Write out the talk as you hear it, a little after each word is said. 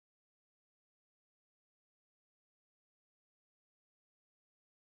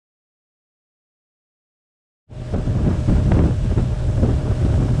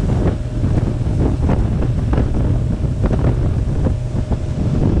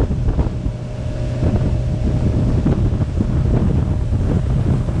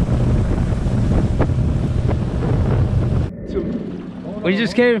We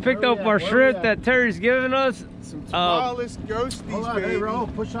just came and picked up our shrimp that Terry's giving us. Some tamales ghosties, hold on, baby. hey,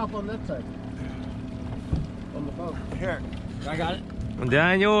 Raul, push off on that side. On the boat. Here. I got it.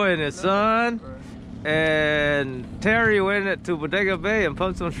 Daniel and his son and Terry went to Bodega Bay and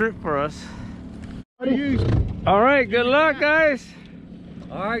pumped some shrimp for us. All right, good luck, guys.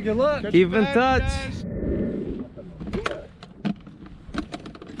 All right, good luck. Keep in touch. Guys.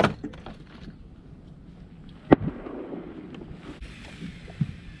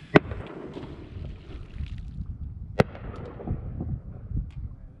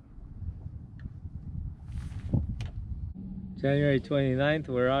 January 29th,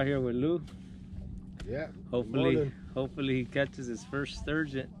 we're out here with Lou. Yeah. Hopefully he catches his first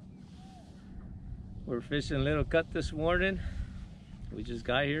sturgeon. We're fishing a little cut this morning. We just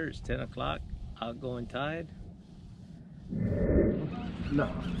got here, it's 10 o'clock, outgoing tide. No.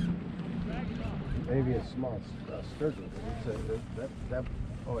 Maybe a small sturgeon.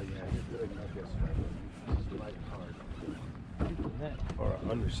 Oh yeah, you're good. I guess this is light hard. Or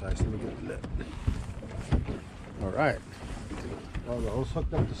undersized. Let me get the lip. All right. Well, the hose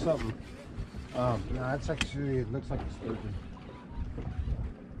hooked up to something. No, that's actually, it looks like a sturgeon.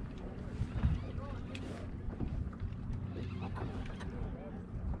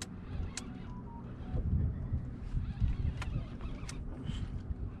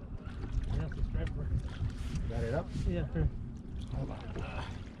 Got it up? Yeah, sure. Hold on.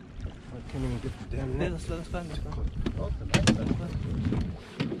 I can't even get the damn net. Let's find this one. Oh, that's fine.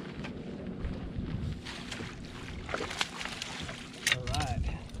 Alright.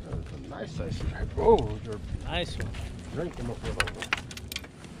 That's a nice size stripe. Oh, you're Nice one. drinking up your logo.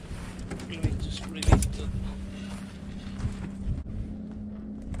 Let me just release the...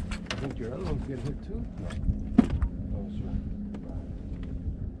 I think your other one's getting hit too? No. Oh, sure.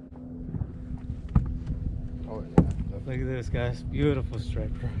 Oh, yeah. Look at this, guys. Beautiful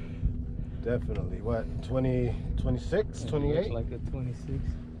striper. Definitely. What, 20, 26, 28? Looks like a 26.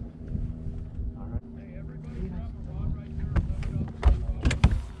 All right.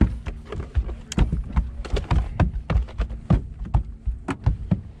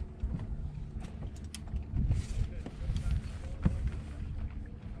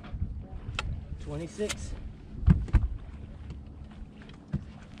 26.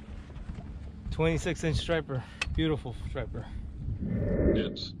 26-inch striper. Beautiful striper.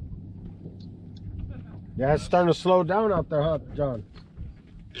 Yes. Yeah, it's starting to slow down out there, huh, John?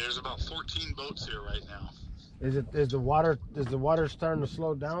 There's about 14 boats here right now. Is the water starting to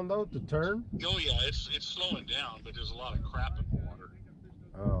slow down though, to turn? Oh yeah, it's slowing down, but there's a lot of crap in the water.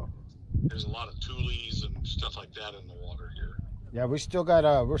 Oh. There's a lot of tulies and stuff like that in the water here. Yeah, we still got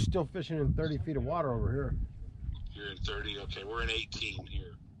we're still fishing in 30 feet of water over here. You're in 30, okay, we're in 18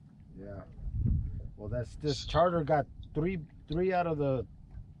 here. Yeah. Well, this charter got two out of the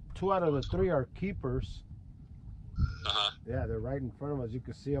 3 are keepers. Uh-huh. Yeah, they're right in front of us. You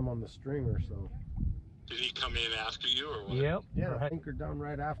can see them on the stringer. So. Did he come in after you or what? Yep. Yeah, Right. anchored down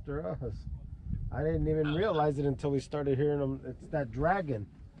right after us. I didn't even realize it until we started hearing them. It's that dragon.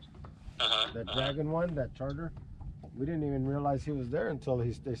 Uh-huh. That dragon one, that charter. We didn't even realize he was there until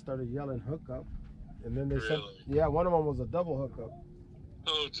they started yelling hookup. And then they said, yeah, one of them was a double hookup.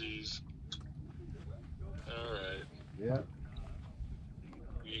 Oh, geez. All right. Yeah.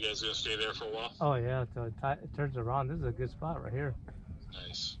 You guys gonna stay there for a while? Oh yeah, so it turns around. This is a good spot right here.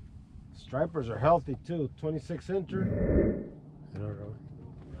 Nice. Stripers are healthy too. 26-incher. I don't know.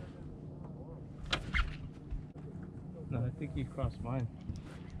 No, I think you crossed mine.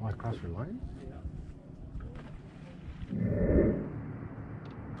 Oh, I crossed your line?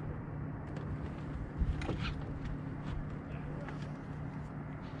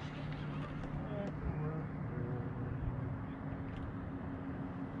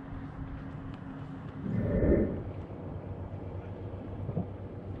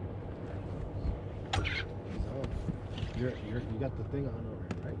 You got the thing on over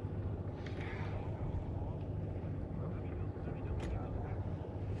here, right?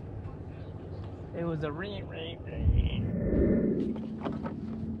 It was a ring.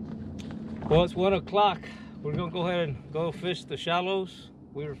 Well, it's 1 o'clock. We're gonna go ahead and go fish the shallows.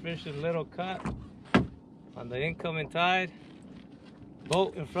 We were fishing Little Cut on the incoming tide.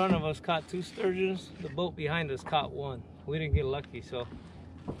 Boat in front of us caught 2 sturgeons. The boat behind us caught 1. We didn't get lucky, so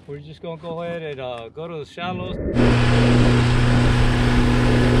we're just gonna go ahead and go to the shallows.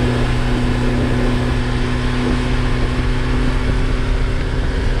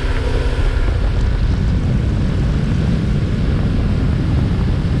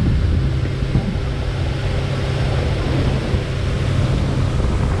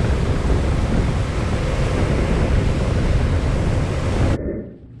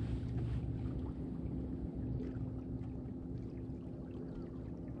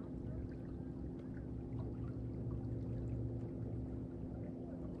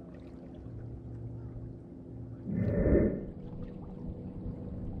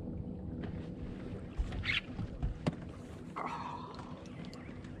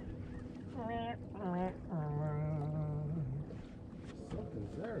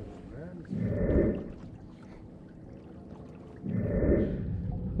 There, man.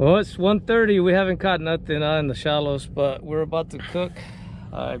 Well, it's 1:30. We haven't caught nothing in the shallows, but we're about to cook.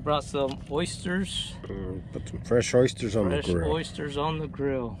 I brought some oysters. Put some fresh oysters on the grill. Fresh oysters on the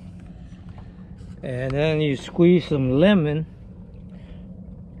grill. And then you squeeze some lemon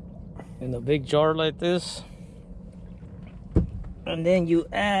in a big jar like this. And then you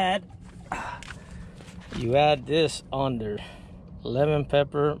add this on there. Lemon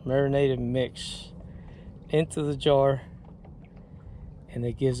pepper marinated mix into the jar. And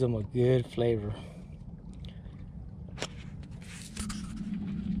it gives them a good flavor.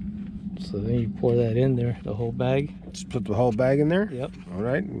 So then you pour that in there, the whole bag. Just put the whole bag in there? Yep. All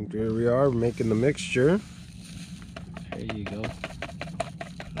right, and here we are making the mixture. There you go.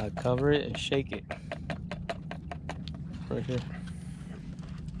 Now cover it and shake it. Right here.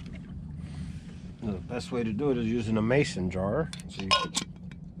 The best way to do it is using a mason jar. So you can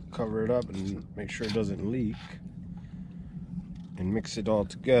cover it up and make sure it doesn't leak. And mix it all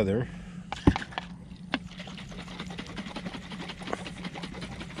together.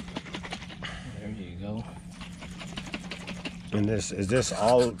 There you go. And is this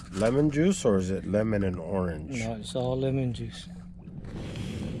all lemon juice or is it lemon and orange? No, it's all lemon juice.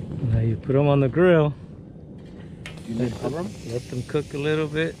 Now you put them on the grill. Do you need to cover them? Let them cook a little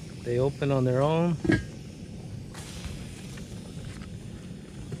bit. They open on their own.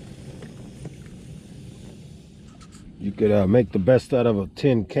 You could make the best out of a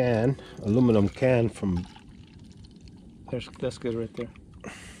tin can, aluminum can from That's good right there.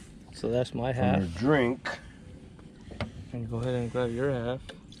 So that's my your half. drink. And go ahead and grab your half.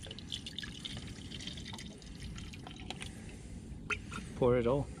 Pour it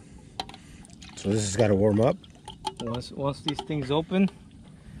all. So this has got to warm up. Once these things open,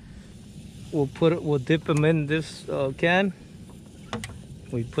 we'll dip them in this can.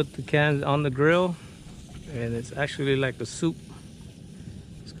 We put the can on the grill, and it's actually like a soup.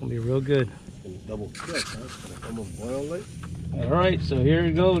 It's gonna be real good. Double cook, huh? Almost boil it. All right, so here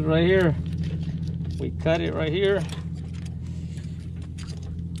it goes right here. We cut it right here.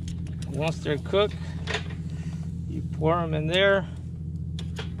 Once they're cooked, you pour them in there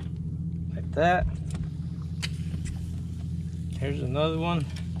like that. Here's another one.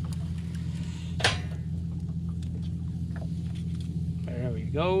 There we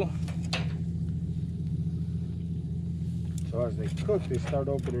go. So as they cook, they start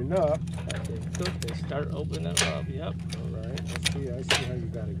opening up. As they cook, they start opening up. Yep. All right. I see how you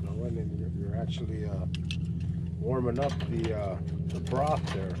got it going, and you're actually warming up the broth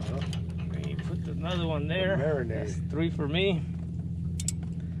there, huh? And you put another one there. Marinade. That's 3 for me.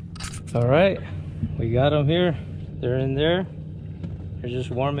 All right, we got them here. They're in there. They're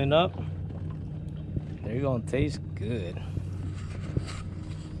just warming up. They're gonna taste good.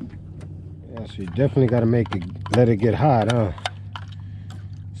 Yeah, so you definitely got to let it get hot, huh?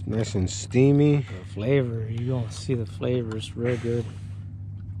 It's nice and steamy. The flavor, you're gonna see the flavor. It's real good.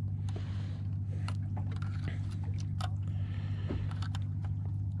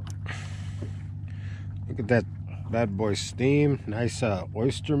 Look at that bad boy steam. Nice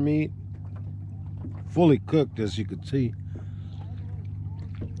oyster meat. Fully cooked, as you can see.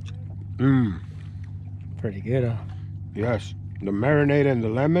 Mmm. Pretty good, huh? Yes. The marinade and the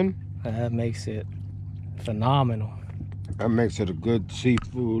lemon. That makes it phenomenal. That makes it a good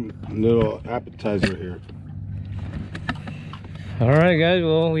seafood little appetizer here. All right, guys.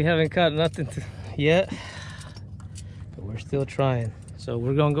 Well, we haven't caught nothing yet, but we're still trying. So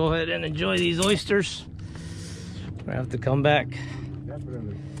we're gonna go ahead and enjoy these oysters. We have to come back.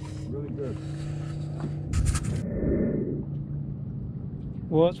 Definitely. Really good.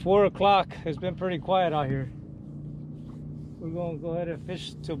 Well, it's 4 o'clock. It's been pretty quiet out here. We're gonna go ahead and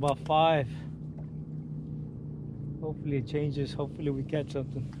fish till about 5. Hopefully it changes. Hopefully we catch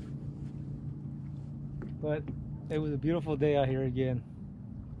something. But it was a beautiful day out here again.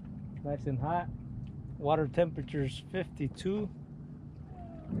 Nice and hot. Water temperature's 52.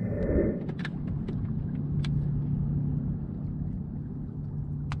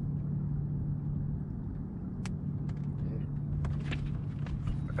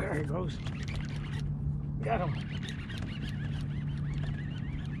 There he goes. Got him.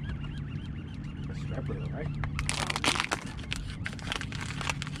 That's rapid, right?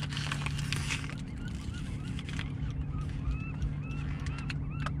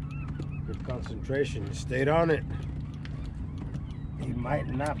 Good concentration. You stayed on it. He might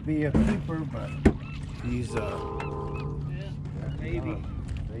not be a keeper, but he's Baby.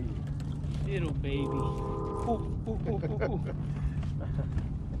 baby. Little baby. Ooh, ooh, ooh, ooh, ooh.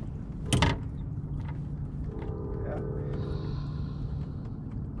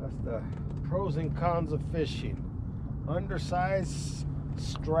 the pros and cons of fishing. Undersized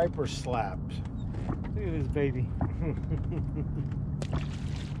striper slapped. Look at this baby.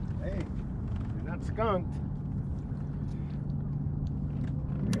 Hey, you're not skunked.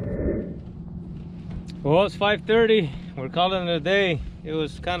 Well, it's 5:30. We're calling it a day. It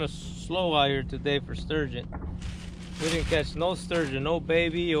was kind of slow out here today for sturgeon. We didn't catch no sturgeon, no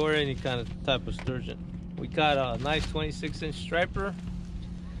baby or any kind of type of sturgeon. We caught a nice 26-inch striper,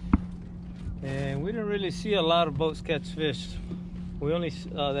 and we didn't really see a lot of boats catch fish. We only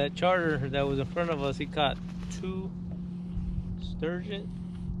that charter that was in front of us, he caught 2 sturgeon,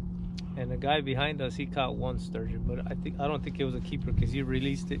 and the guy behind us, he caught 1 sturgeon. But I don't think it was a keeper because he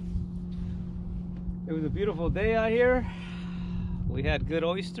released it. It was a beautiful day out here. We had good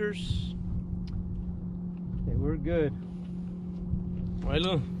oysters. And we're good. Right,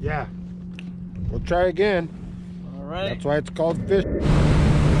 Lou? Yeah. We'll try again. All right. That's why it's called fish.